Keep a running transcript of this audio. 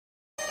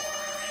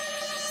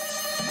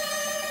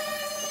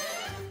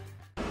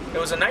It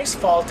was a nice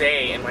fall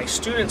day and my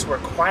students were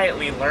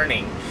quietly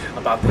learning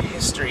about the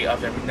history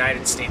of the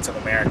United States of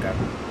America.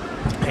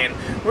 And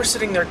we're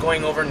sitting there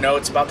going over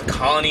notes about the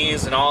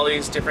colonies and all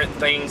these different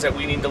things that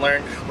we need to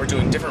learn. We're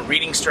doing different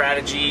reading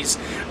strategies,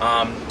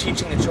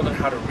 teaching the children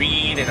how to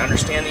read and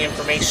understand the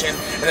information.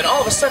 And then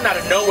all of a sudden, out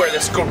of nowhere,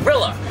 this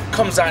gorilla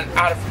comes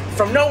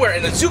from nowhere,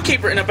 and the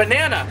zookeeper in a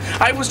banana.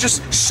 I was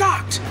just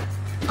shocked.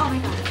 Oh my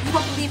god, you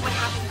won't believe what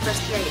happened in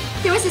first period.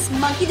 There was this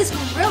monkey, this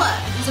gorilla.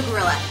 It was a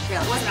gorilla.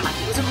 It wasn't a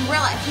monkey, it was a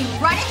gorilla. He came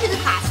running through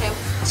the classroom,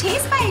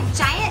 chased by a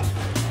giant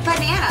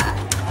banana.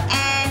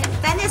 And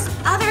then this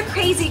other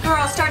crazy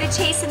girl started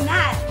chasing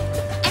that.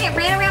 And it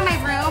ran around my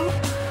room.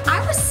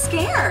 I was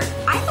scared.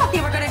 I thought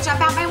they were gonna jump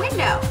out my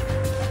window.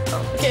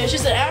 Okay, it's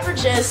just an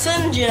average day, sit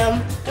in the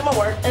gym, do my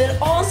work, and then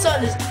all of a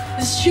sudden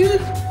this huge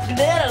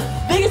banana,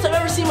 biggest I've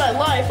ever seen in my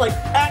life, like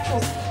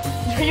actual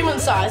human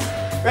size,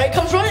 right,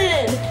 comes running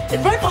in,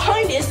 and right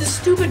behind it is this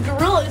stupid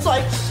gorilla. It's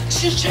like,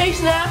 she's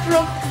chasing after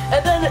him,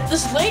 and then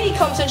this lady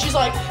comes in, she's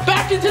like,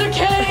 back into the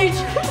cage,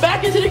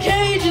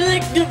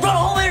 and they run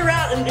all the way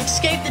around and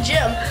escape the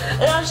gym.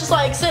 And I was just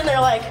like, sitting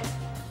there like,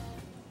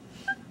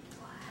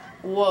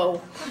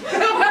 whoa.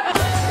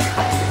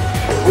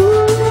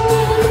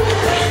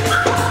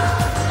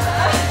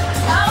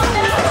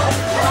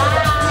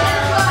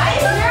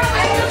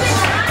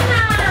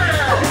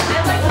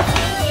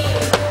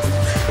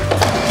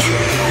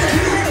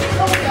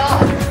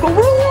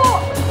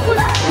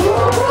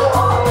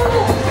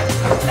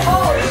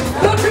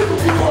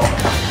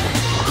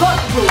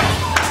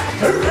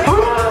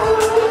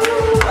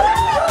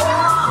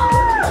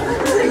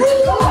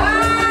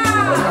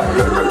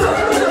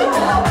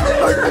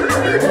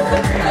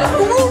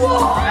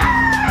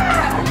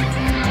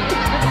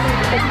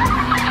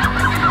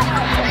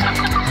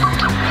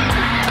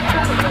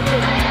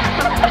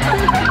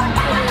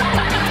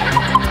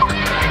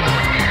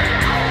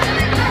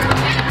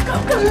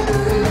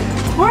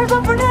 Where's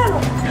the banana?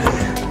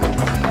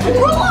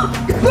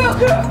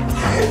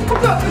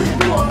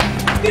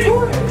 Get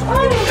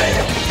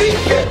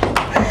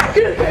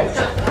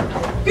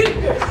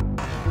it!